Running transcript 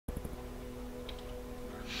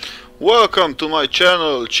Welcome to my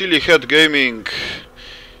channel, ChilliheadGaming.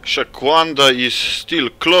 Shakwanda is still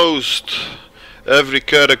closed. Every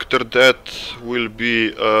character that will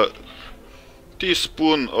be a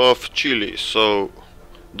teaspoon of chili, so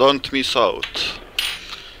don't miss out.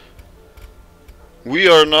 We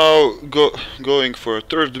are now going for a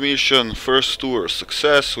third mission, first tour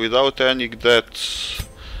success without any deaths.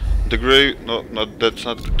 That's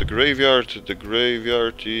not the graveyard. The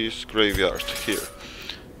graveyard is here.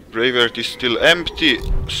 Graveyard is still empty,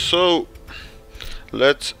 so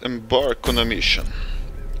let's embark on a mission.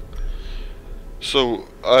 So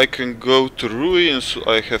I can go to ruins.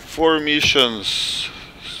 I have 4 missions.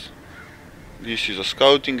 This is a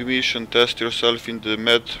scouting mission. Test yourself in the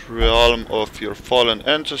mad realm of your fallen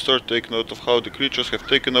ancestor. Take note of how the creatures have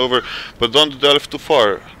taken over, but don't delve too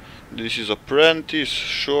far. This is apprentice,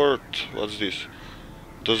 short. What's this?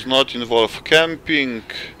 Does not involve camping.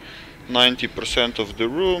 90% of the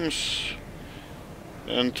rooms,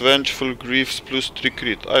 and vengeful griefs plus 3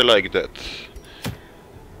 crit. I like that.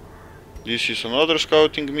 This is another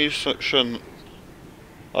scouting mission.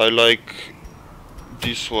 I like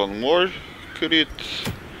this one more crit.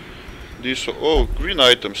 This green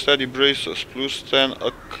item, steady braces, plus 10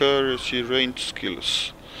 accuracy range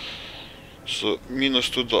skills. So minus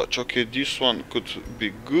 2 dodge. Okay, this one could be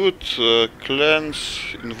good. Cleanse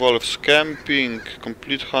involves camping.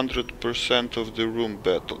 Complete 100% of the room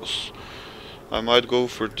battles. I might go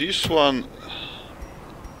for this one.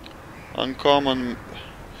 Uncommon.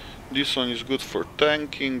 This one is good for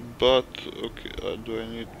tanking, but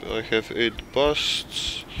okay, I have 8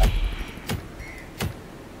 busts.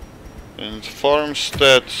 And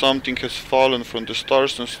farmstead, something has fallen from the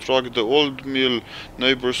stars and struck the old mill.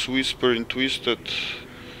 Neighbors whisper in twisted.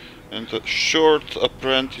 And a short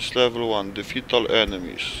apprentice level 1. Defeat all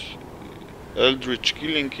enemies. Eldritch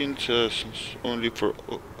killing incense only for.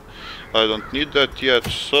 I don't need that yet,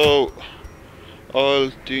 so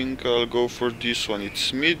I'll go for this one.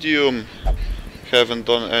 It's medium. Haven't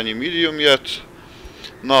done any medium yet.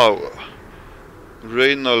 Now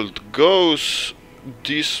Reynold goes.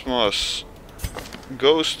 Dismas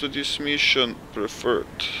goes to this mission preferred.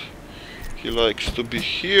 He likes to be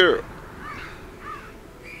here.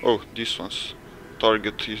 Oh, this one's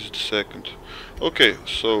target is the second. Okay,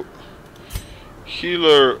 so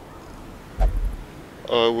healer,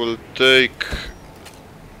 I will take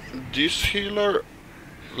this healer,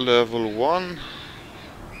 level 1.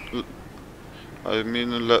 I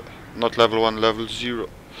mean not level 1, level 0.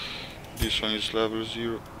 This one is level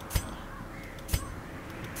 0.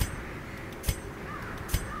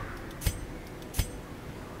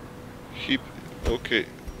 Okay,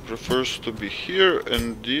 prefers to be here,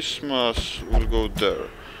 and this mass will go there,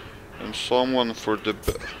 and someone for the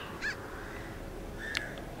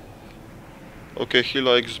okay, he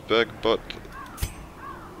likes back, but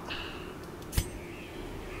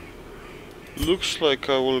looks like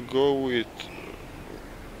I will go with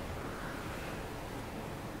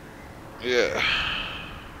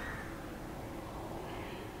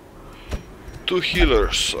two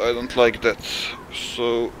healers. I don't like that,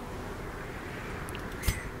 so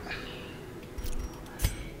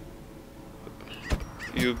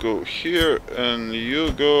you go here and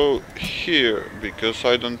you go here, because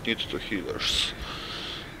I don't need 2 healers,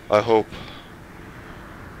 I hope.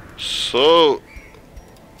 So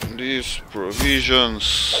these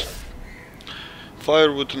provisions,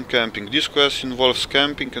 firewood and camping. This quest involves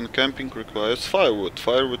camping, and camping requires firewood.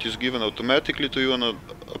 Firewood is given automatically to you on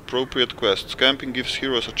appropriate quests. Camping gives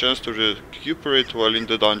heroes a chance to recuperate while in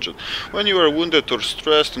the dungeon. When you are wounded or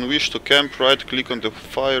stressed and wish to camp, right click on the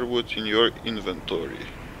firewood in your inventory.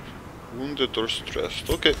 Wounded or stressed.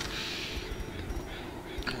 Okay.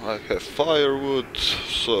 I have firewood,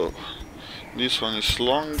 so this one is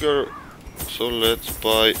longer, so let's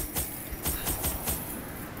buy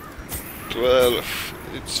 12.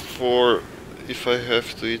 It's 4 if I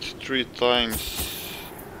have to eat 3 times.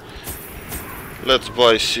 Let's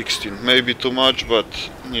buy 16. Maybe too much, but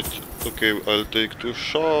need. Okay, I'll take 2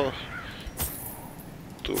 shaw,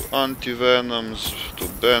 2 anti-venoms, 2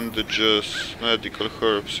 bandages, medical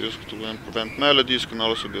herbs used to prevent maladies, can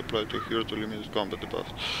also be applied to hero to limit combat debuff.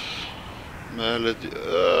 Melody,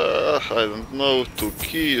 I don't know. 2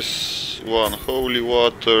 keys, 1 holy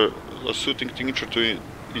water, a soothing tincture to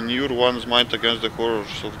inure one's mind against the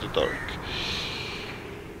horrors of the dark.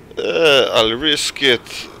 I'll risk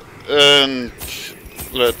it, and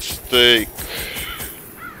let's take.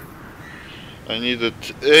 I needed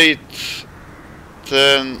 8,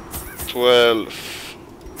 10, 12,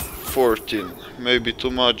 14. Maybe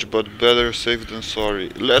too much, but better safe than sorry.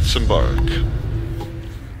 Let's embark.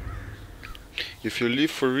 If you live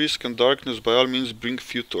for risk and darkness, by all means bring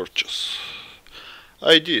few torches.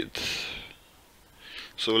 I did.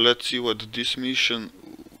 So let's see what this mission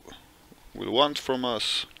will want from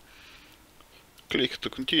us. Click to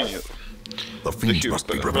continue. The fiends must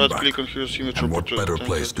be driven back. Click on hero's image. And what better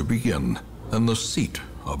place to begin than the seat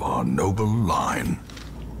of our noble line?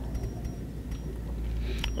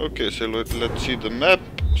 Okay, so let's see the map.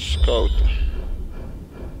 Scout.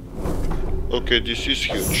 Okay, this is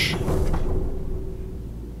huge.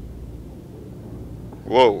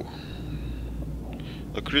 Whoa.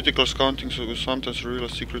 A critical scouting will sometimes reveal a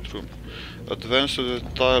secret room. Advance to the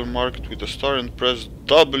tile marked with a star and press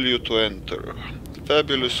W to enter.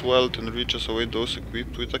 Fabulous wealth and riches await those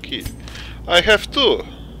equipped with a key. I have two!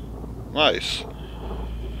 Nice.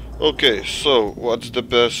 Okay, so what's the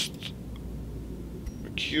best?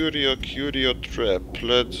 Curio trap.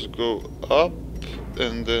 Let's go up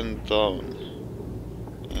and then down.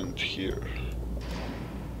 And here.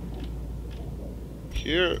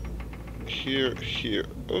 Here.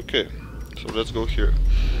 Okay, so let's go here.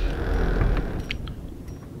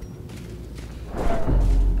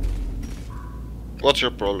 What's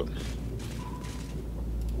your problem?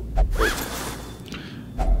 Wait.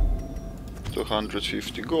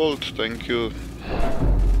 250 gold, thank you.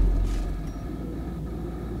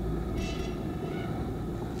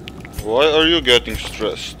 Why are you getting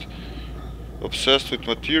stressed? Obsessed with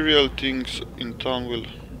material things in town will...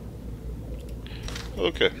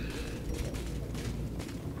 Okay.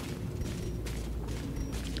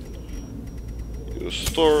 Use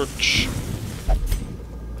torch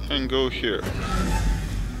and go here.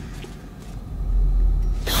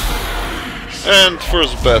 And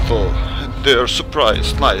first battle. They are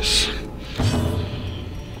surprised. Nice.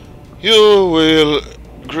 You will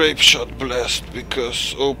grape shot blast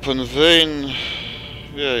because open vein.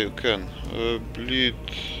 Yeah, you can. Bleed.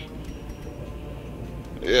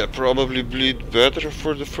 Yeah, probably bleed better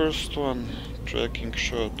for the first one. Tracking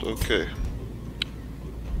shot. Okay.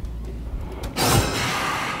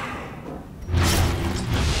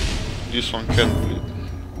 This one can bleed.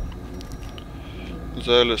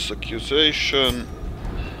 Zealous accusation.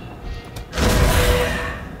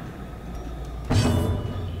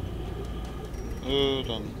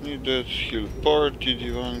 Don't need that. Heal party,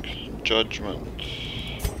 divine judgment.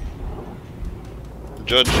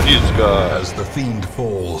 Judge this guy. As the fiend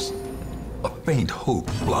falls, a faint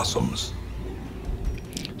hope blossoms.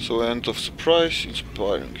 So end of surprise,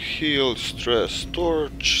 inspiring heal, stress,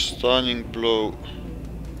 torch, stunning blow.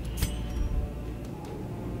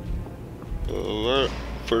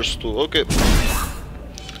 First two, okay.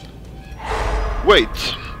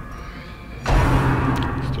 Wait.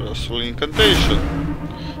 Stressful incantation.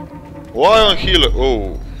 Why on healer?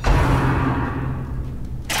 Oh.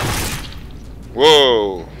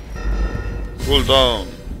 Whoa. Cool down.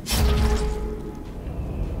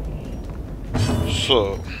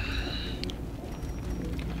 So.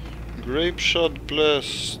 Grape shot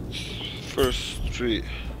blast. First three.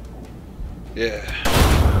 Yeah.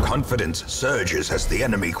 Confidence surges as the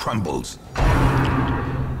enemy crumbles.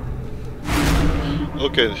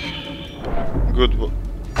 Okay. Good.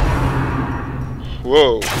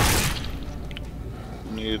 Whoa.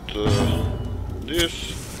 Need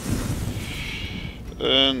this.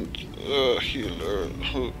 And healer.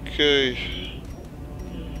 Okay.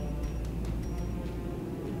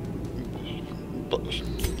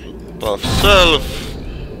 Buff self.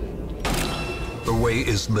 The way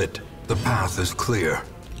is lit. The path is clear.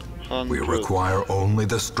 100. We require only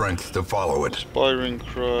the strength to follow it. Inspiring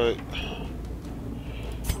cry.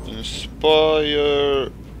 Inspire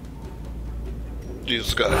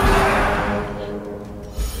this guy.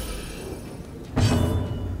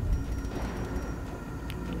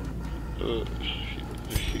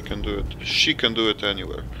 He can do it. She can do it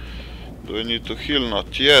anywhere. Do I need to heal?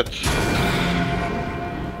 Not yet.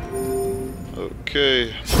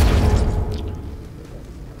 Okay.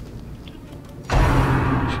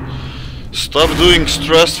 Stop doing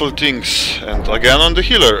stressful things. And again on the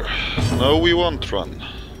healer. No, we won't run.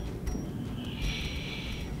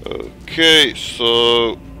 Okay,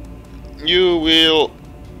 so you will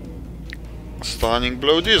stunning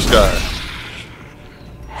blow this guy.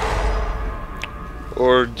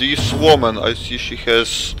 Or this woman. I see she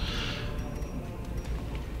has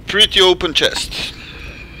pretty open chest.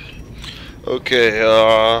 Okay,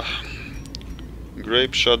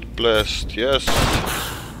 grape shot blast, yes.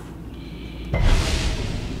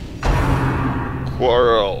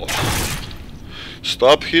 Quarrel.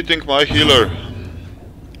 Stop hitting my healer.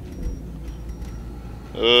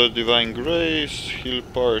 Divine grace, heal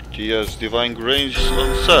party, yes, divine grace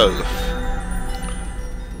on self.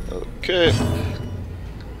 Okay.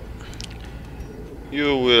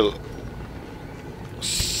 You will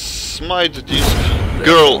smite this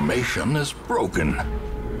girl. Formation is broken.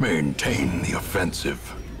 Maintain the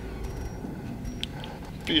offensive.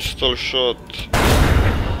 Pistol shot.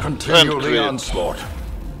 Continue And the crit. onslaught.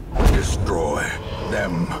 Destroy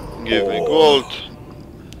them. Give me all. gold.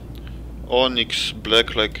 Onyx,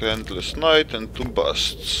 black like endless night, and 2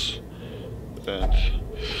 busts. And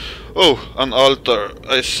oh, an altar.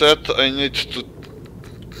 I said I need to.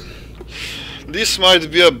 This might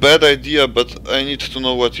be a bad idea, but I need to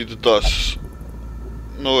know what it does.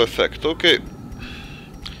 No effect. Okay.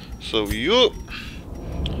 So you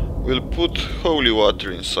will put holy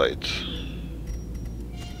water inside.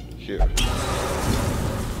 Here.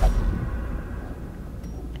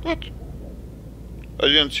 What? I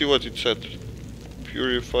didn't see what it said.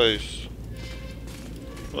 Purifies.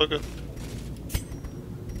 Okay.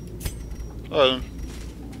 I don't.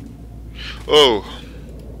 Oh.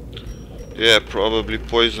 Yeah, probably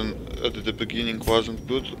poison at the beginning wasn't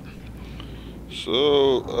good.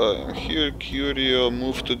 So I'm here, Curio,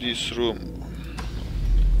 move to this room.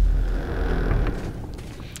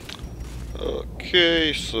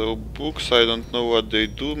 Okay, so books, I don't know what they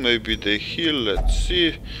do, maybe they heal, let's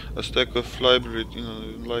see. A stack of library in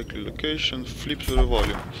an unlikely location, flip to the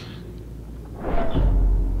volume.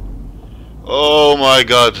 Oh my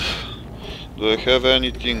god, do I have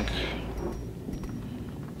anything?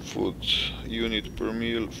 Food, unit per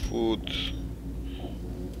meal, food.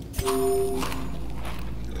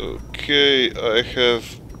 Okay, I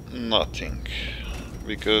have nothing,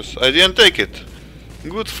 because I didn't take it.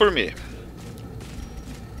 Good for me.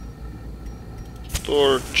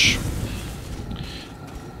 Torch.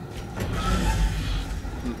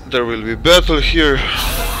 There will be battle here.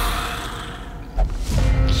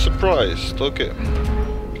 Surprised, okay.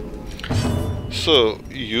 So,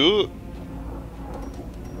 you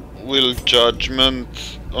will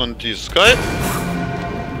judgment on this guy.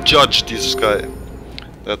 Judge this guy.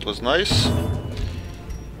 That was nice.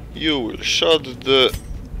 You will shot the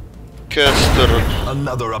caster.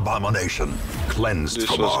 Another abomination cleansed This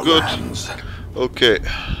from was our good. lands. Okay.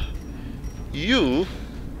 You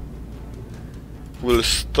will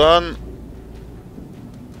stun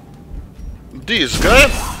this guy.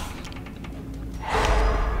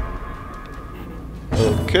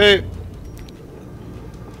 Okay.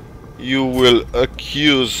 You will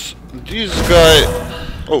accuse this guy.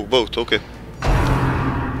 Oh, both, okay.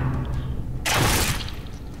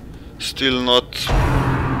 Still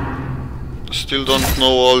don't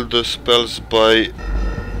know all the spells by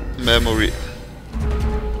memory.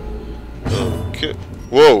 Okay.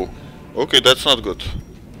 Whoa. Okay, that's not good.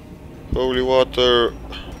 Holy water.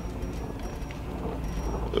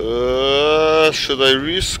 Should I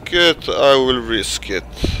risk it? I will risk it.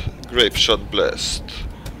 Grape shot blast.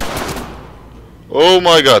 Oh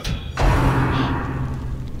my god.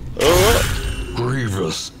 Oh.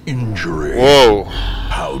 Grievous injury. Whoa.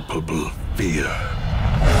 Palpable fear.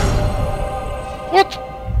 What?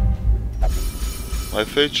 My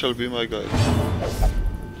fate shall be my guide.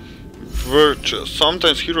 Virtuous.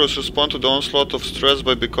 Sometimes heroes respond to the onslaught of stress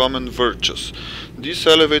by becoming virtuous. This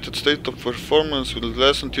elevated state of performance will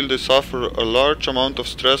last until they suffer a large amount of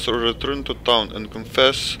stress or return to town and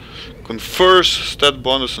confers stat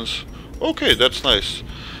bonuses. Okay, that's nice.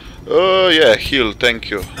 Yeah, heal, thank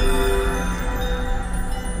you.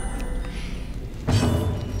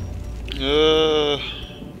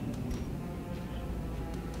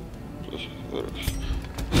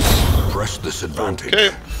 Press this advantage.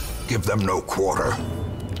 Okay. Give them no quarter.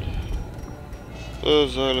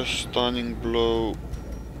 Xylus stunning blow,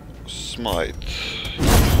 smite,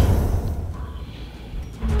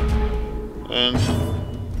 and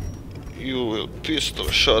you will pistol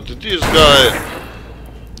shot this guy.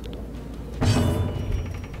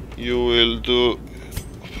 You will do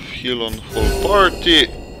heal on whole party.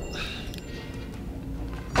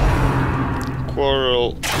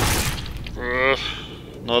 Quarrel.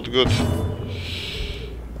 Not good.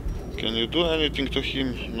 Can you do anything to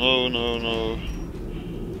him? No, no, no.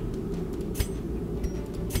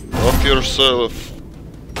 Off yourself.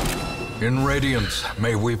 In Radiance,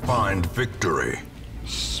 may we find victory.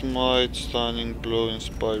 Smite, stunning blow,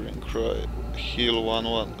 inspiring cry. Heal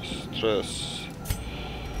 1-1. Stress.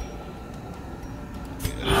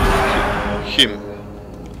 Him.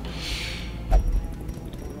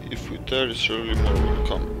 If we tarry, surely more will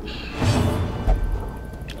come.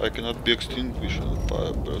 I cannot be extinguished by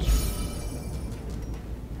a person.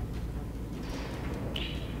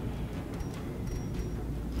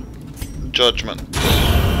 Judgment.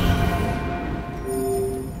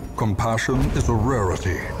 Compassion is a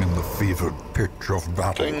rarity in the fevered pitch of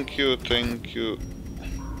battle. Thank you, thank you.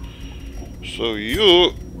 So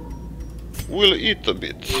you will eat a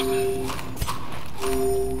bit.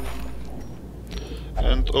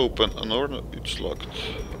 And open an order. It's locked.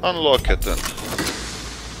 Unlock it then.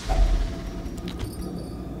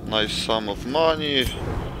 Nice sum of money.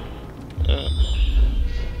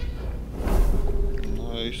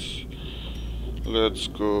 Nice. Let's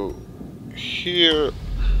go here.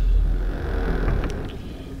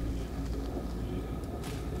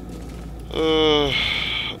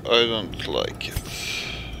 I don't like it.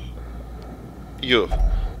 You.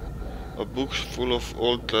 A book full of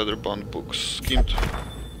old leather-bound books. Skimmed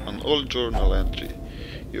an old journal entry.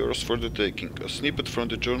 Yours for the taking. A snippet from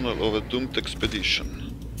the journal of a doomed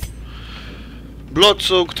expedition.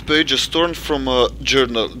 Blood-soaked pages torn from a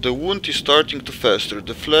journal. The wound is starting to fester.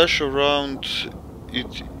 The flesh around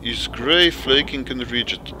it is grey, flaking and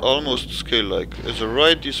rigid, almost scale-like. As I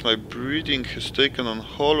write this, my breathing has taken on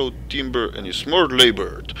hollow timber and is more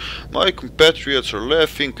laboured. My compatriots are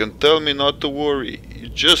laughing and tell me not to worry.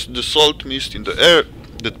 It's just the salt mist in the air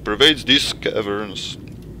that pervades these caverns.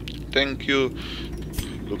 Thank you.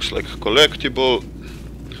 Looks like a collectible.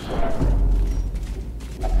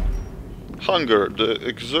 Hunger. The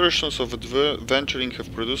exertions of adventuring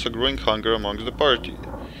have produced a growing hunger among the party.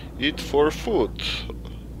 Eat for food.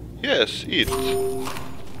 Yes, eat.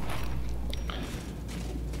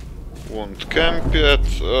 Won't camp yet.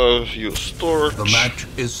 Use torch. The match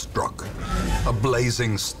is struck. A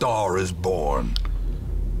blazing star is born.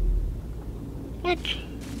 What?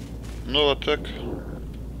 No attack.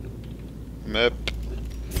 Map.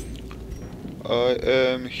 I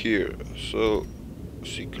am here. So,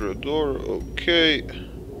 secret door. Okay.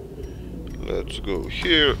 Let's go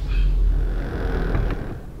here.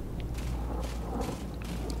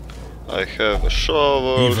 I have a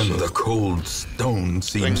shovel. Even the cold stone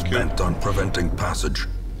seems bent on preventing passage.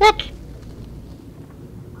 What?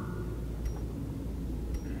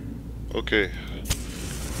 Okay.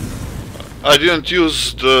 I didn't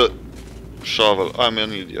use the shovel. I'm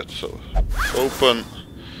an idiot, so open.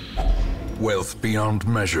 Wealth beyond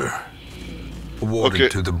measure.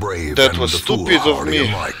 Awarded to the brave that and was the stupid of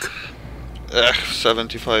me. Alike.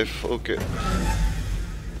 75, okay.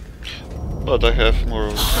 But I have more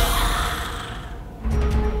of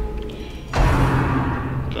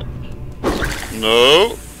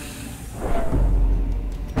No.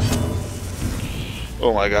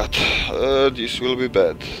 Oh my god. This will be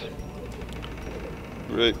bad.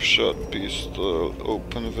 Grape shot pistol,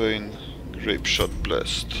 open vein, grape shot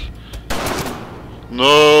blast.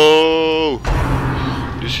 No.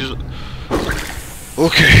 This is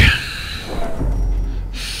okay.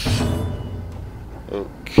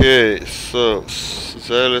 Okay, so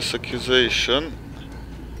zealous accusation.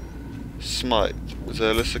 Smite.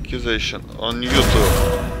 Zealous accusation on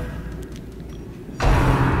YouTube.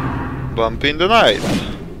 Bump in the night.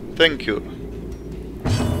 Thank you.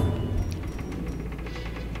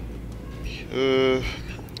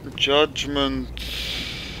 Judgment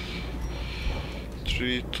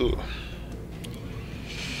 3-2.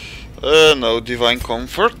 No divine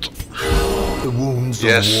comfort. The wounds of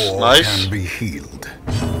war can be healed,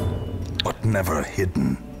 but never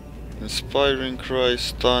hidden. Inspiring cry,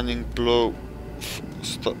 stunning blow.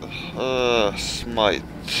 Smite.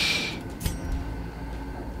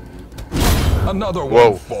 Another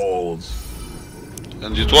one falls.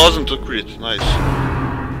 And it wasn't a crit, nice.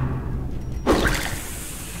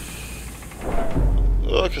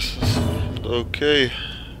 Okay.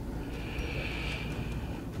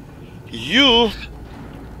 You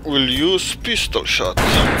will use pistol shot.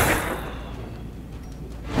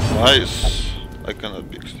 Nice. I cannot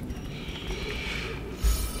be extreme.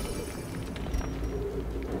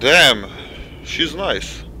 Damn, she's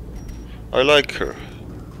nice. I like her.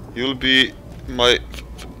 You'll be my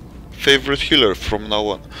favorite healer from now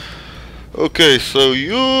on. Okay, so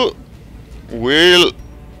you will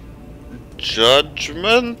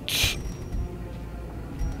judgment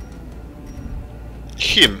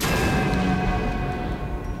him.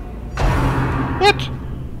 What?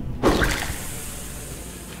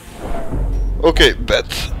 Okay, bet.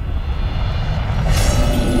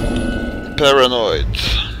 Paranoid.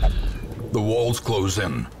 The walls close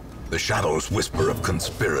in. The shadows whisper of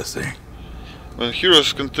conspiracy. When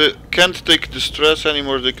heroes can't take distress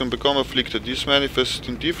anymore, they can become afflicted. This manifests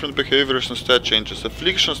in different behaviors and stat changes.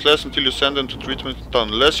 Afflictions last until you send them to treatment in town,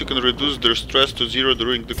 unless you can reduce their stress to 0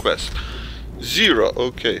 during the quest. 0,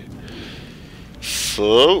 okay.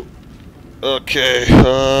 So... Okay,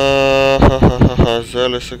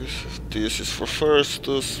 zealous, this is for first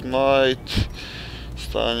to smite,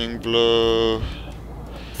 stunning blow,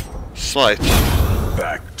 smite.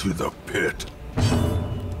 Back to the pit.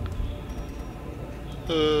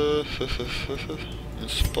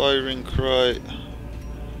 Inspiring cry.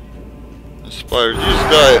 Inspire this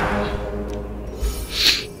guy.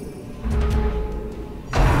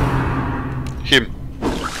 Him.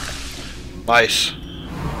 Nice.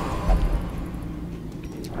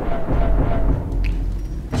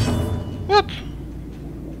 What?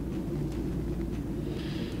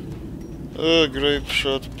 Grape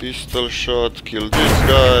shot, pistol shot, kill this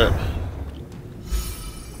guy.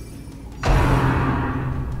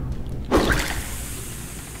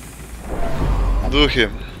 Do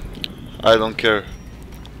him. I don't care.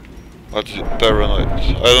 What's it? Paranoid.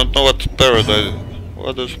 I don't know what paranoid.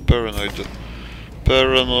 What does paranoid do?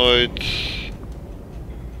 Paranoid.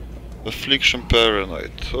 Affliction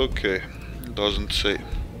paranoid. Okay. Doesn't say.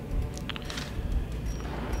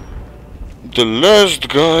 The last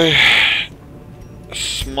guy.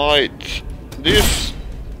 Smite. This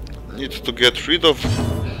needs to get rid of.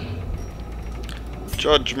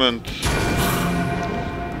 Judgment.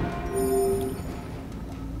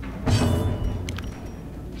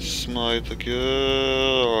 Smite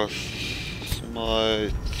again.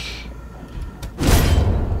 Smite.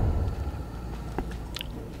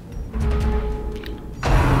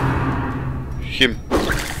 Him.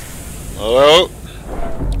 Hello.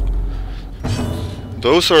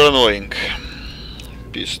 Those are annoying.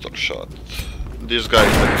 Pistol shot. This guy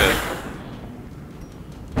is ahead.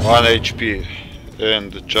 1 HP.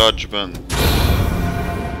 And judgment.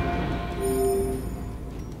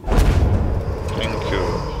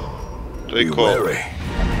 Be wary.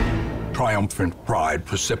 Triumphant pride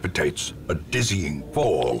precipitates a dizzying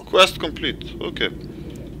fall. Quest complete. Okay.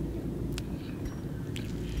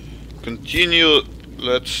 Continue.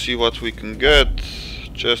 Let's see what we can get.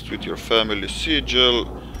 Chest with your family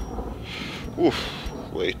sigil. Oof.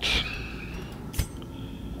 Wait.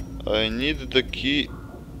 I need the key.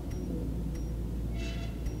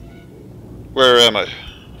 Where am I?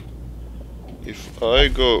 If I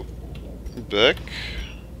go back.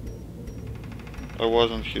 I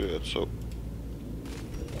wasn't here yet, so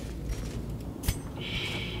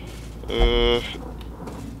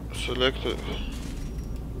select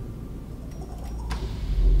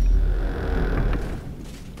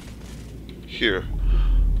here.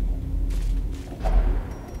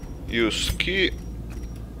 Use key.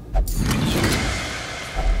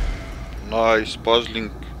 Nice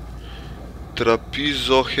puzzling.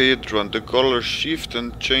 Trapezohedron. The color shift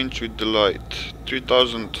and change with the light.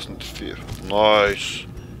 3000 fear. Nice.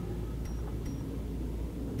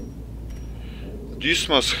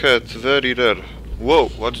 Dismas hat, very rare. Whoa,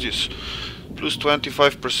 what's this? Plus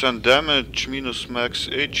 25% damage, minus max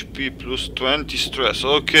HP, plus 20 stress.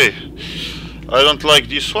 Okay. I don't like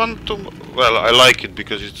this one too much. Well, I like it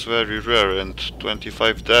because it's very rare and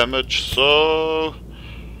 25 damage, so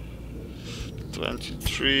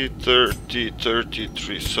 23, 30,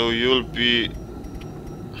 33. So you'll be...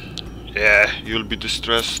 Yeah, you'll be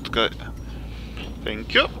distressed, guy.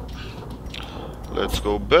 Thank you. Let's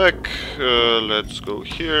go back. Let's go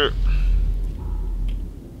here.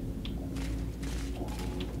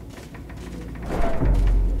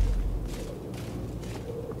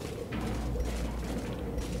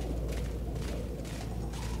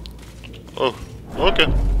 Oh, okay.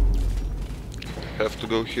 Have to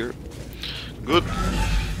go here. Good.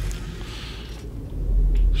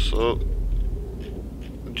 So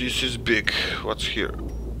this is big. What's here?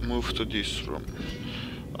 Move to this room.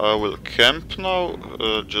 I will camp now.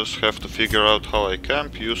 Just have to figure out how I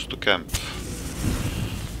camp. Used to camp.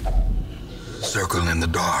 Circle in the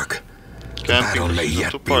dark. Camping is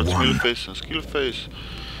two parts: meal phase and skill phase.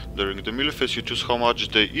 During the meal phase you choose how much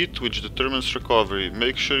they eat, which determines recovery.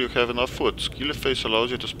 Make sure you have enough food. Skill phase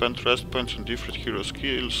allows you to spend rest points on different hero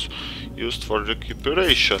skills used for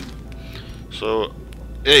recuperation. So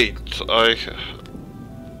 8. I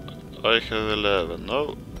have 11.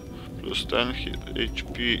 No. Plus 10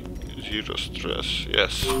 HP, 0 stress.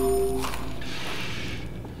 Yes.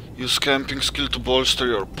 Use camping skill to bolster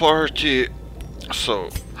your party. So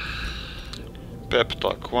pep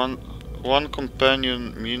talk. One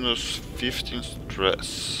companion minus 15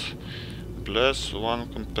 stress. Bless one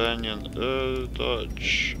companion.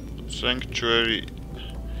 Dodge. Sanctuary.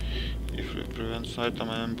 If it prevents item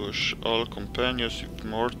ambush, all companions with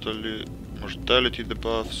mortality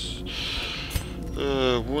debuffs.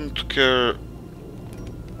 Wound care.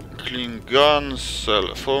 Clean guns.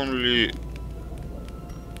 Self only.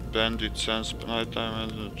 Bandit sense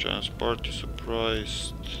nighttime and chance party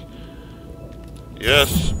surprised.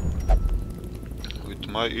 Yes. With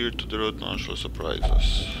my ear to the road, none shall surprise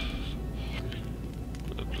us.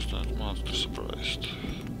 Plus that monster surprised.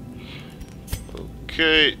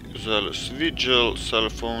 Okay, zealous vigil,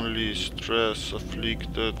 self only, stress,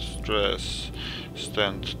 afflicted, stress,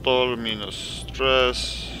 stand tall, minus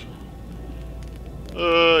stress.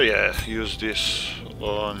 Yeah, use this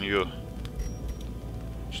on you.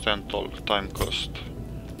 Stand tall, time cost.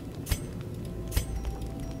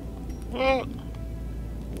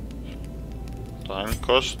 Time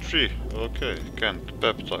cost 3. Okay, can't.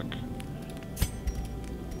 Pep talk.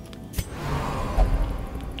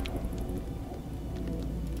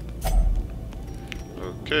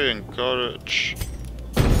 Okay, encourage.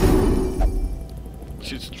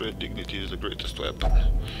 Sit straight, dignity is the greatest weapon.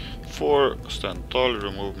 4. Stand tall,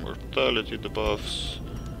 remove mortality debuffs.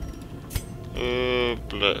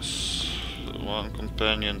 Bless. 1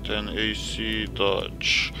 companion, 10 AC,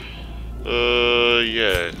 dodge.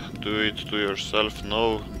 Yeah, do it to yourself.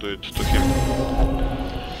 No, do it to him.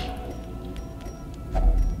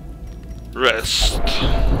 Rest.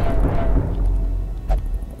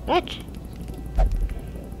 What?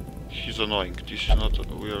 He's annoying. This is not.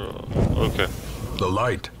 We are. Okay. The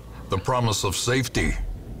light, the promise of safety.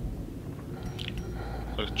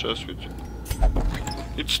 Let's just with you.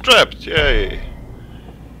 It's trapped. Yay.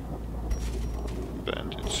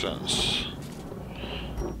 Bandit sense.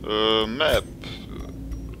 Map.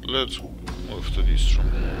 Let's move to this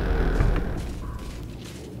room.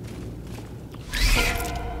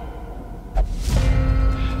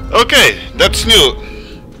 Okay, that's new.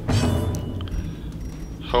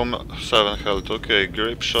 How 7 health. Okay,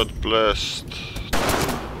 grape shot blast.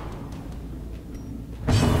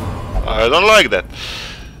 I don't like that.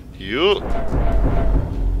 You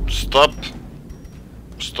stop.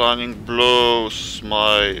 Stunning blow,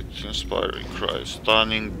 smite, inspiring cry,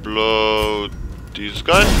 stunning blow, this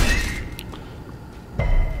guy,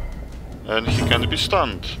 and he can be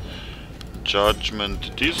stunned.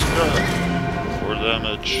 Judgment, this guy, 4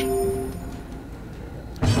 damage.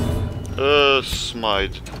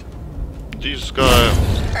 Smite, this guy.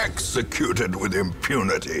 Executed with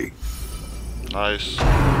impunity. Nice.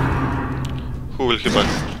 Who will he buy?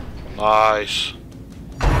 Nice.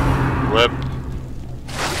 Web.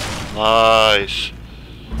 Nice.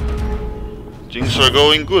 Things are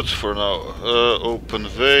going good for now. Open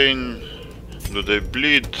vein. Do they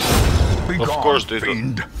bleed? Be of gone, course they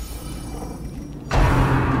fiend. do.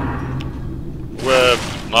 Web.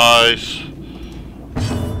 Nice.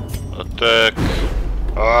 Attack.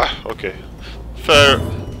 Ah, okay. Fair.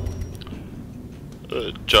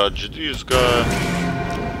 Judge this guy.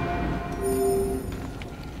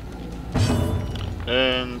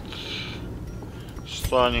 And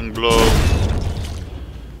stunning blow.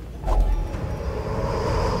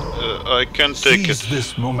 I can take Seize it.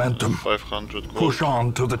 this momentum. 500 gold. Push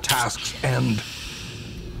on to the task's end.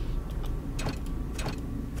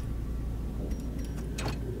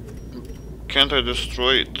 Can't I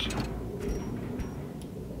destroy it?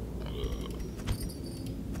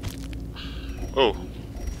 Oh.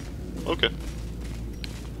 Okay.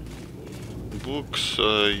 Books,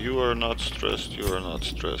 you are not stressed, you are not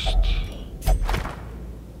stressed.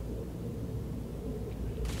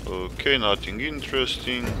 Okay, nothing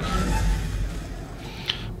interesting.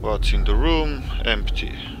 What's in the room?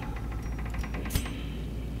 Empty.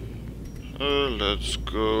 Let's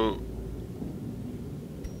go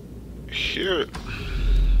here.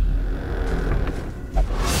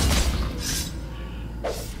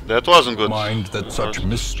 That wasn't good. Mind that such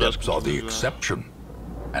missteps are the exception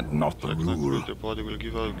and not the rule. The body will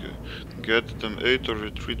give out. Get them 8 or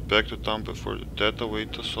retreat back to town before the death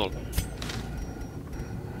await us all.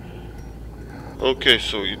 Okay,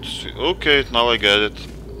 so it's okay. Now I get it.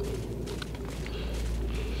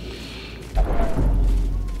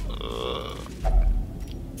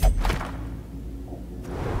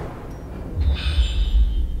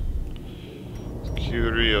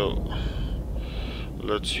 Curio.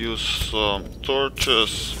 Let's use some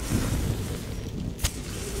torches.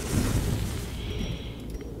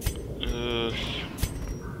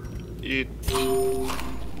 Eat.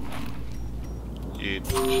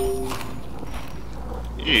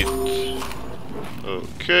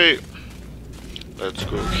 Okay. Let's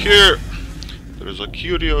go here. There is a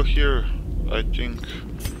curio here, I think.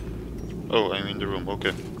 Oh, I'm in the room.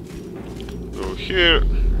 Okay. Go here.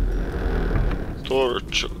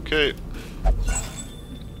 Torch. Okay.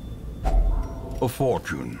 A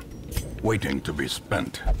fortune, waiting to be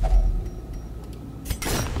spent.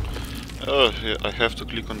 Oh, yeah, I have to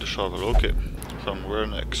click on the shovel. Okay. From where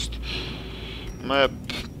next? Map.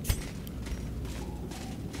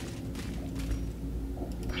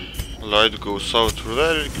 Light goes out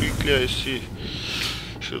very quickly, I see.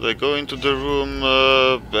 Should I go into the room?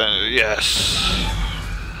 Yes.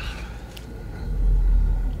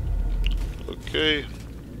 Okay,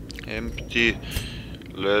 empty.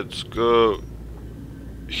 Let's go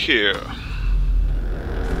here.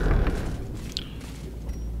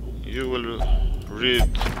 You will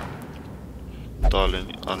read dull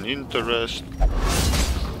uninterest.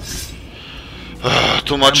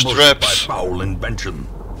 Too much traps. By foul invention.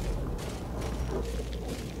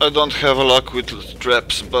 I don't have a luck with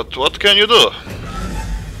traps, but what can you do?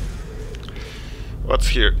 What's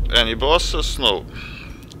here? Any bosses? No.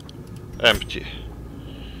 Empty.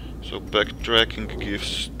 So backtracking gives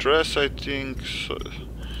stress, I think. So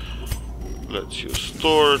let's use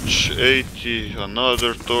torch. 80,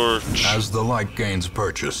 another torch. As the light gains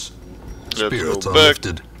purchase, Let's spirits go are back.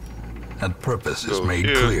 lifted, and purpose is Go made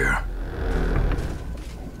here. clear.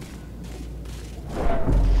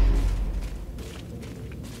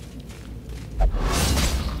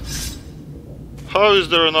 How is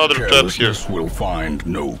there another trap here? Carelessness will find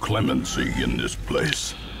no clemency in this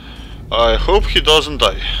place. I hope he doesn't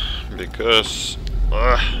die, because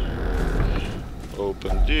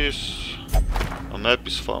open this. A map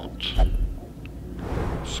is found.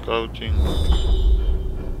 Scouting.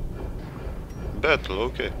 Battle,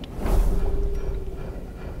 okay.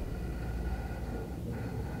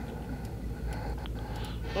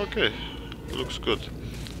 Okay, looks good.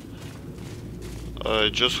 I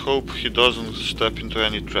just hope he doesn't step into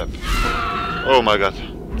any trap. Oh my god.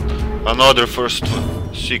 Another first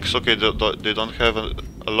 6. Okay, they don't have a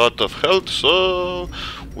lot of health, so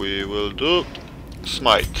we will do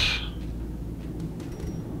smite.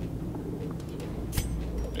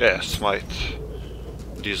 Yeah, smite.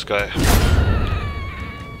 This guy.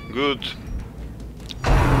 Good.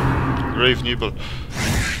 Grave nibble.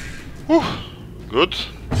 Whew. Good.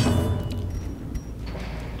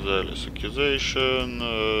 Zealous accusation.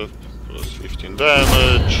 Plus 15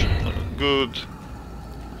 damage. Good.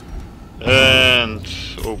 And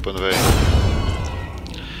open vein.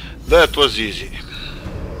 That was easy.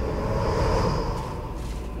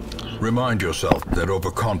 Remind yourself that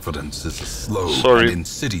overconfidence is a slow and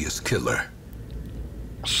insidious killer.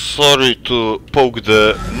 Sorry to poke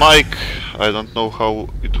the mic. I don't know how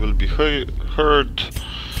it will be heard.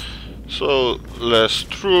 So,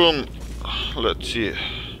 last room. Let's see.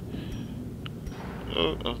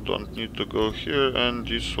 I don't need to go here, and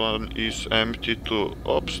this one is empty to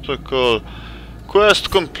obstacle. Quest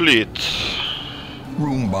complete.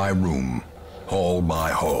 Room by room, hall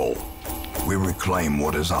by hall, we reclaim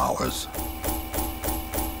what is ours.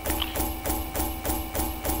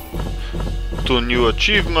 2 new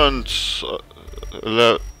achievements,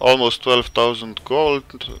 almost 12,000 gold,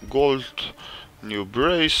 new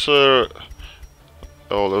bracer,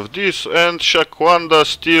 all of this, and Shakwanda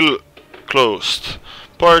still closed.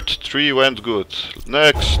 Part 3 went good.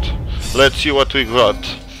 Next, let's see what we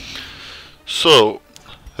got. So,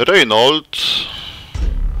 Reynold,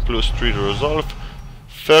 plus 3 resolve,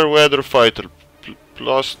 Fairweather Fighter,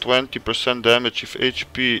 plus 20% damage if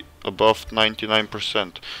HP above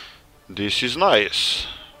 99%. This is nice.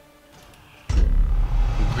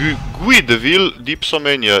 Guideville,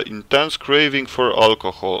 Dipsomania, intense craving for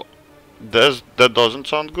alcohol. That doesn't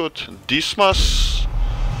sound good. Dismas,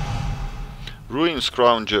 Ruin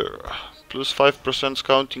Scrounger, plus 5%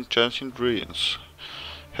 scouting chance in ruins.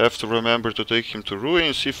 Have to remember to take him to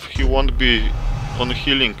ruins if he won't be on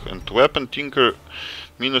healing. And Weapon Tinker,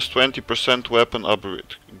 minus 20% weapon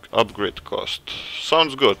upgrade cost.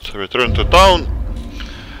 Sounds good. Return to town.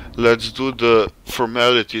 Let's do the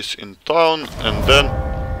formalities in town, and then...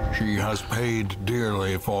 She has paid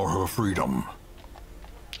dearly for her freedom.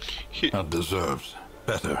 And deserves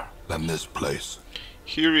better than this place.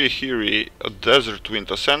 Heary, heary, a desert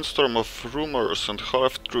wind, a sandstorm of rumors and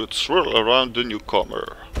half-truths swirl around the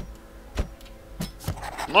newcomer.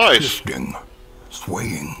 Nice! Shifting,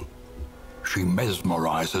 swaying. She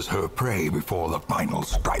mesmerizes her prey before the final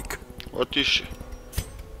strike. What is she?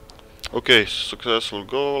 Okay, successful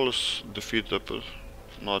goals, defeat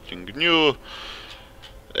nothing new.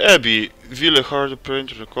 Abbey, Villehard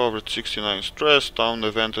Painter recovered 69 stress, town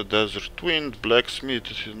event a desert wind, blacksmith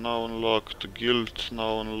is now unlocked, guild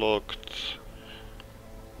now unlocked.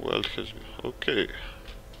 Well, has been okay.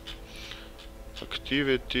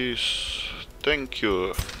 Activities, thank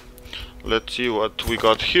you. Let's see what we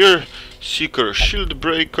got here. Seeker, Shield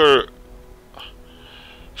Breaker,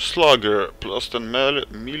 Slugger, plus 10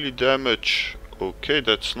 melee damage. Okay,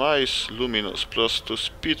 that's nice. Luminous, plus 2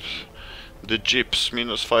 speed. The Gyps,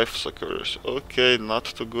 minus 5 suckers. Okay, not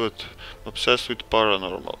too good. Obsessed with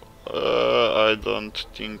paranormal. I don't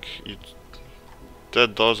think it...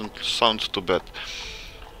 That doesn't sound too bad.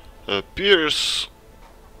 Pierce.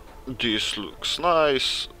 This looks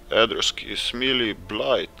nice. Adder's Kiss, melee,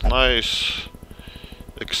 blight, nice.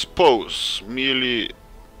 Expose, melee.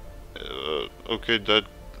 Okay,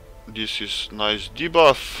 this is nice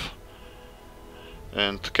debuff.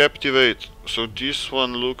 And captivate. So this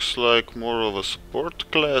one looks like more of a support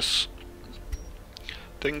class.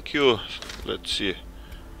 Thank you. Let's see.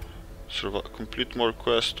 Complete more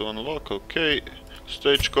quests to unlock. Okay.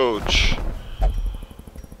 Stagecoach.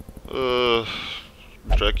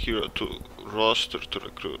 Drag hero to roster to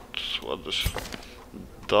recruit. What is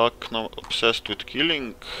Duck now obsessed with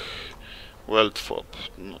killing? Wealth fob.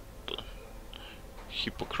 Not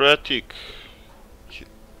Hippocratic.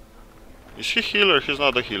 Is he healer? He's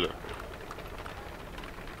not a healer.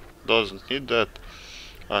 Doesn't need that.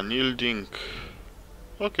 Unyielding.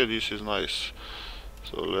 Okay, this is nice.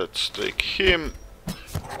 So let's take him.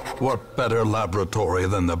 What better laboratory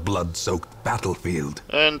than the blood-soaked battlefield?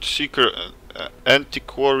 And Seeker,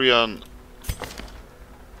 Antiquarian.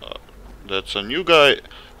 That's a new guy.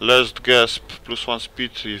 Last gasp, +1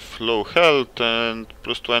 speed if low health, and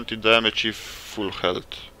 +20 damage if full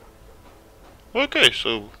health. Okay,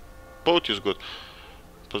 so both is good.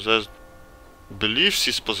 Possessed. Believes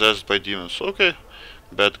is possessed by demons. Okay.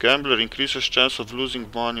 Bad gambler increases chance of losing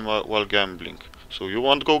money while gambling. So you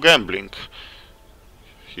won't go gambling.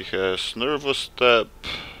 He has nervous stab,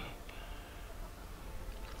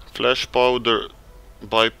 flash powder,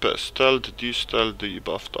 bypass stealth, de-stealth,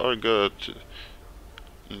 debuff target,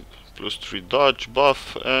 +3 dodge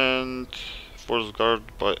buff, and force guard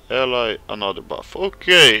by ally, another buff.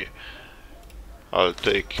 Okay, I'll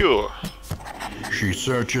take you. She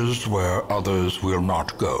searches where others will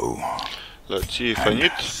not go. Let's see if I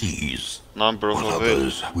need sees number of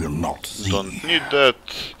others will not see. Don't need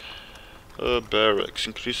that. Barracks,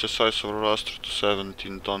 increase the size of a roster to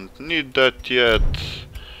 17. Don't need that yet.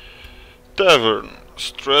 Tavern,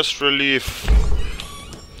 stress relief.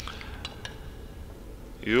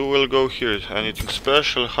 You will go here. Anything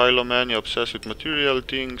special? Hylomania, obsessed with material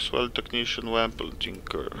things. Well, technician, Wample,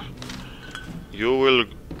 tinker. You will.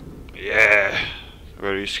 Yeah.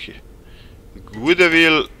 Where is he?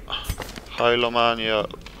 Goodeville, Hylomania,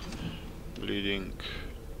 bleeding.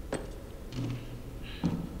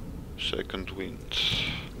 Second wind.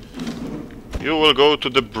 You will go to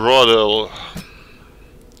the brothel.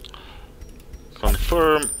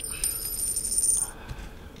 Confirm.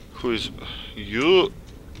 Who is you?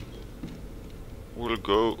 Will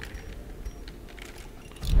go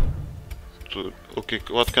to. Okay,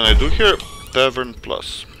 what can I do here? Tavern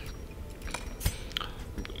plus.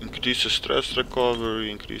 Increases stress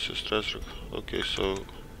recovery. Increases stress. Okay, so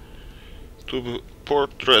 2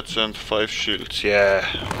 portraits and 5 shields. Yeah,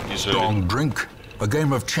 easily. Strong drink, a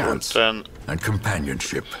game of chance, 10. And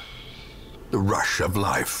companionship. The rush of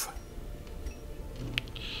life.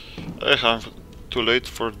 I have too late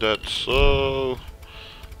for that, so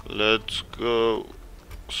let's go.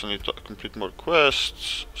 So I need to complete more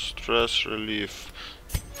quests. Stress relief.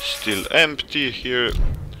 Still empty here.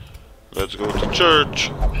 Let's go to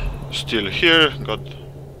church. Still here. God.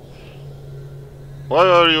 Why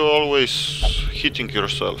are you always hitting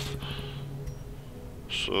yourself?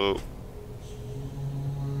 So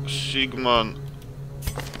Sigman,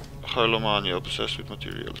 Hylomania, obsessed with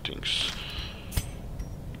material things.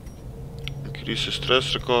 Increases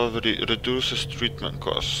stress recovery, reduces treatment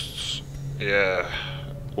costs. Yeah,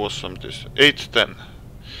 awesome this. 810.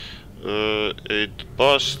 8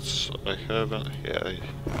 busts, I haven't, yeah.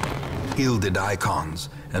 Gilded icons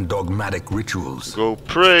and dogmatic rituals. Go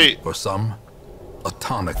pray. For some, a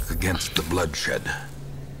tonic against the bloodshed.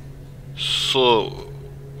 So,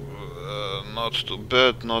 not too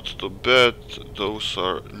bad, not too bad. Those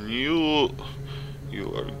are new.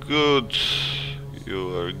 You are good.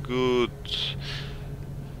 You are good.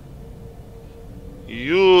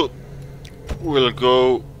 You will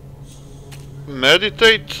go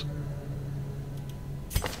meditate.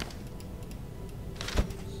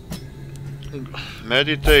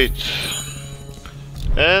 Meditate.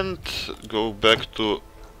 And go back to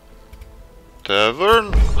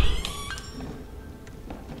tavern.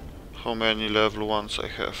 How many level 1s I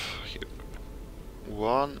have here?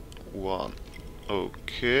 1, 1.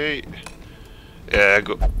 Okay. Yeah,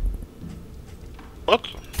 go. What?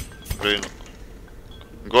 Brain.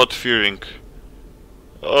 God fearing.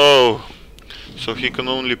 Oh, so he can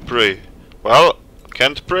only pray. Well,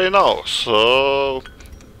 can't pray now. So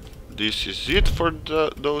this is it for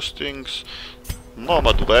those things.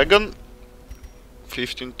 Nomad wagon.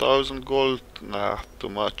 15,000 gold. Nah, too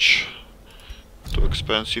much. Too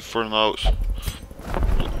expensive for now.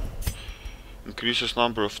 Increases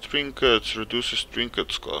number of trinkets, reduces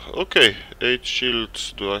trinkets cost. Okay, 8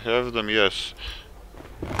 shields. Do I have them? Yes.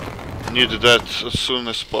 Need that as soon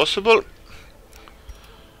as possible.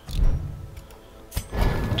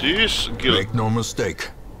 This guild. Make no mistake.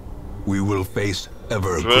 We will face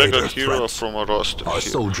ever Drag greater a hero threats. from a roster. Our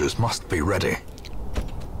here. soldiers must be ready.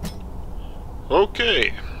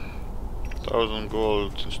 Okay. 1000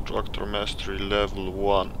 gold, instructor mastery level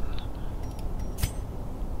 1.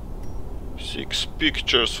 6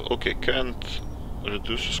 pictures. Okay, can't.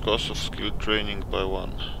 Reduces cost of skill training by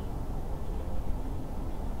 1.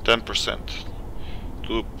 10%.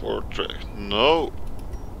 2 portrait. No.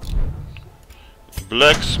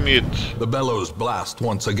 Blacksmith. The bellows blast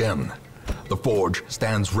once again. The forge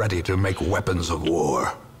stands ready to make weapons of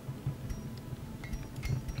war.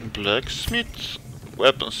 Blacksmith.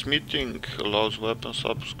 Weaponsmithing allows weapons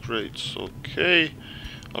upgrades. Okay.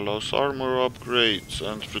 Allows armor upgrades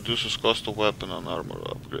and reduces cost of weapon and armor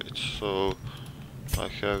upgrades. So I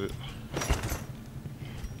have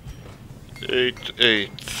 8.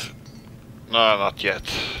 No, not yet.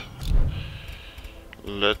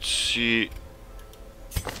 Let's see.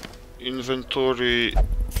 Inventory.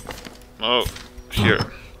 Oh,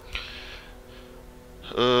 here.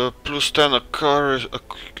 Plus 10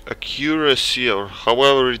 accuracy, or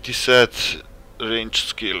however it is set. Range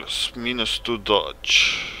skills. Minus 2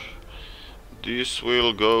 dodge. This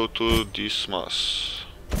will go to Dismas.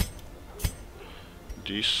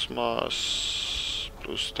 Dismas.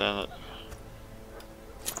 Plus 10.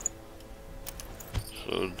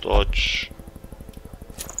 So dodge.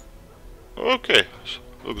 Okay,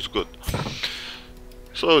 looks good.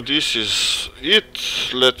 So this is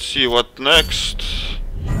it. Let's see what next.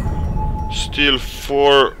 Still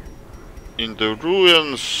 4 in the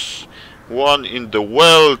ruins, 1 in the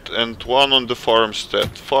wealth, and 1 on the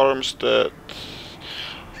farmstead. Farmstead.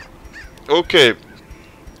 Okay,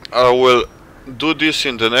 I will do this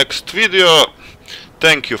in the next video.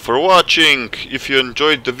 Thank you for watching. If you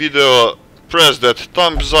enjoyed the video, press that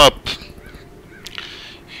thumbs up.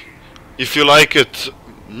 If you like it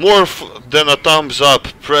more than a thumbs up,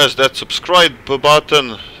 press that subscribe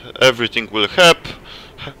button. Everything will help.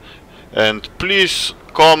 And please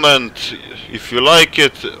comment if you like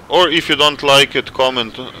it, or if you don't like it,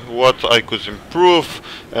 comment what I could improve.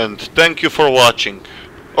 And thank you for watching.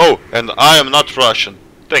 Oh, and I am not Russian.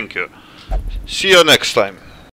 Thank you. See you next time.